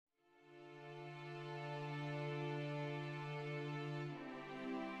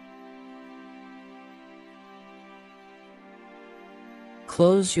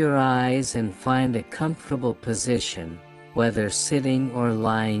Close your eyes and find a comfortable position, whether sitting or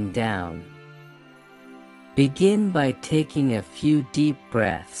lying down. Begin by taking a few deep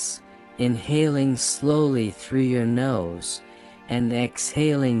breaths, inhaling slowly through your nose and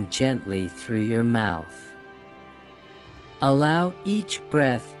exhaling gently through your mouth. Allow each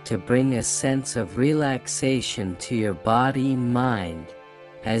breath to bring a sense of relaxation to your body and mind.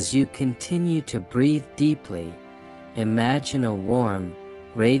 As you continue to breathe deeply, imagine a warm,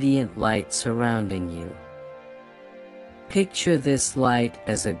 radiant light surrounding you. Picture this light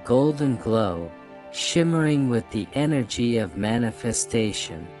as a golden glow, shimmering with the energy of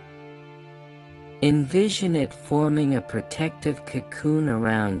manifestation. Envision it forming a protective cocoon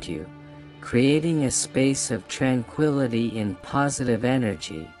around you, creating a space of tranquility and positive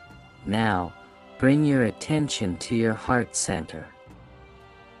energy. Now, bring your attention to your heart center.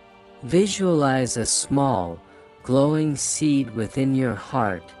 Visualize a small, glowing seed within your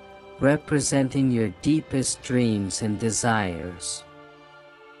heart, representing your deepest dreams and desires.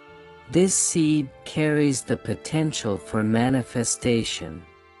 This seed carries the potential for manifestation.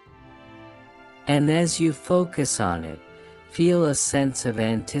 And as you focus on it, feel a sense of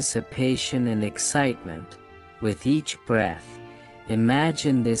anticipation and excitement. With each breath,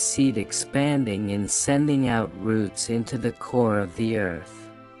 imagine this seed expanding and sending out roots into the core of the earth.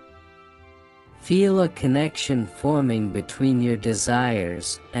 Feel a connection forming between your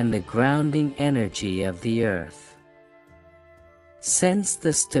desires and the grounding energy of the earth. Sense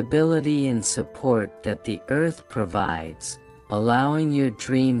the stability and support that the earth provides, allowing your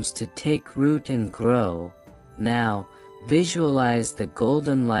dreams to take root and grow. Now, visualize the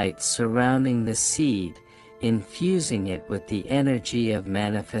golden light surrounding the seed, infusing it with the energy of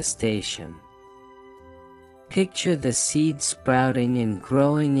manifestation. Picture the seed sprouting and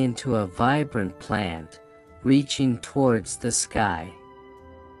growing into a vibrant plant, reaching towards the sky.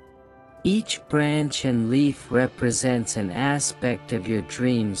 Each branch and leaf represents an aspect of your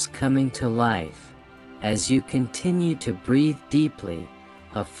dreams coming to life. As you continue to breathe deeply,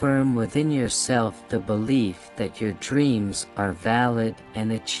 affirm within yourself the belief that your dreams are valid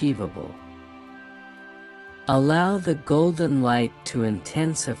and achievable. Allow the golden light to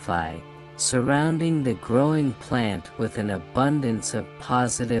intensify, surrounding the growing plant with an abundance of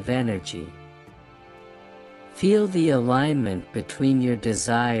positive energy. Feel the alignment between your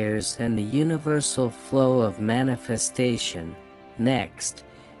desires and the universal flow of manifestation. Next,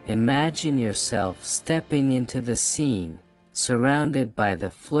 imagine yourself stepping into the scene, surrounded by the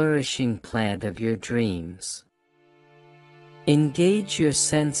flourishing plant of your dreams. Engage your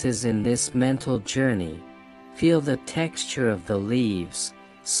senses in this mental journey. Feel the texture of the leaves,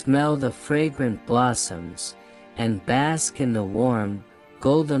 smell the fragrant blossoms, and bask in the warm,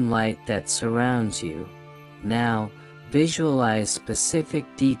 golden light that surrounds you. Now, visualize specific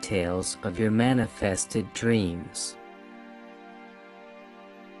details of your manifested dreams.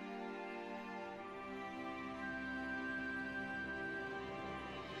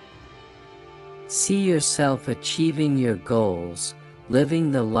 See yourself achieving your goals,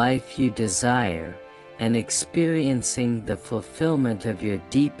 living the life you desire, and experiencing the fulfillment of your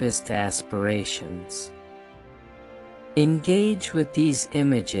deepest aspirations. Engage with these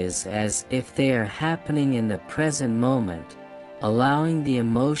images as if they are happening in the present moment, allowing the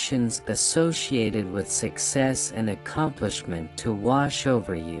emotions associated with success and accomplishment to wash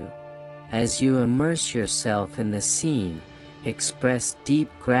over you. As you immerse yourself in the scene, express deep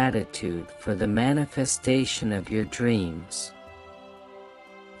gratitude for the manifestation of your dreams.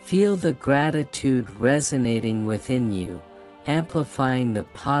 Feel the gratitude resonating within you, amplifying the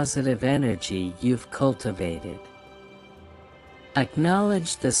positive energy you've cultivated.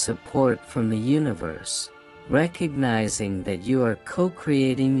 Acknowledge the support from the universe, recognizing that you are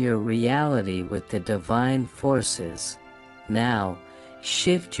co-creating your reality with the divine forces. Now,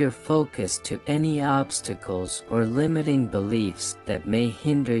 shift your focus to any obstacles or limiting beliefs that may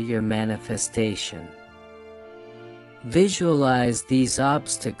hinder your manifestation. Visualize these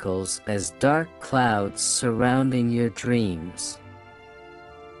obstacles as dark clouds surrounding your dreams.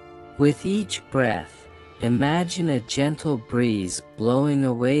 With each breath, imagine a gentle breeze blowing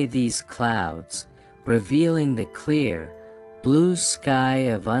away these clouds, revealing the clear, blue sky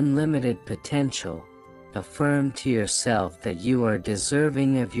of unlimited potential. Affirm to yourself that you are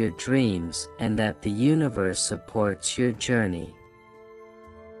deserving of your dreams and that the universe supports your journey.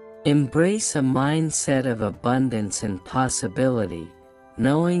 Embrace a mindset of abundance and possibility,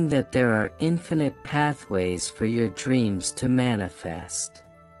 knowing that there are infinite pathways for your dreams to manifest.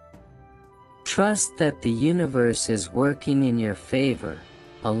 Trust that the universe is working in your favor,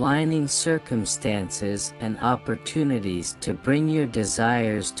 aligning circumstances and opportunities to bring your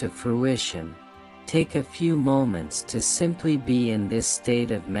desires to fruition. Take a few moments to simply be in this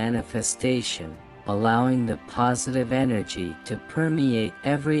state of manifestation, allowing the positive energy to permeate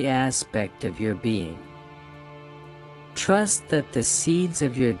every aspect of your being. Trust that the seeds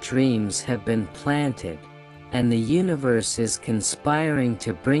of your dreams have been planted, and the universe is conspiring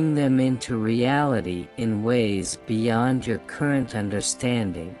to bring them into reality in ways beyond your current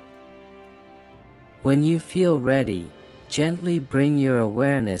understanding. When you feel ready, gently bring your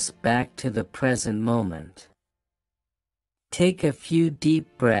awareness back to the present moment. Take a few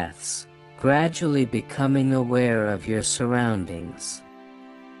deep breaths, gradually becoming aware of your surroundings.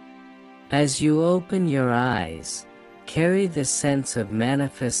 As you open your eyes, carry the sense of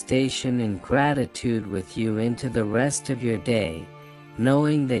manifestation and gratitude with you into the rest of your day,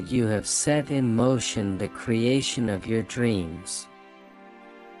 knowing that you have set in motion the creation of your dreams.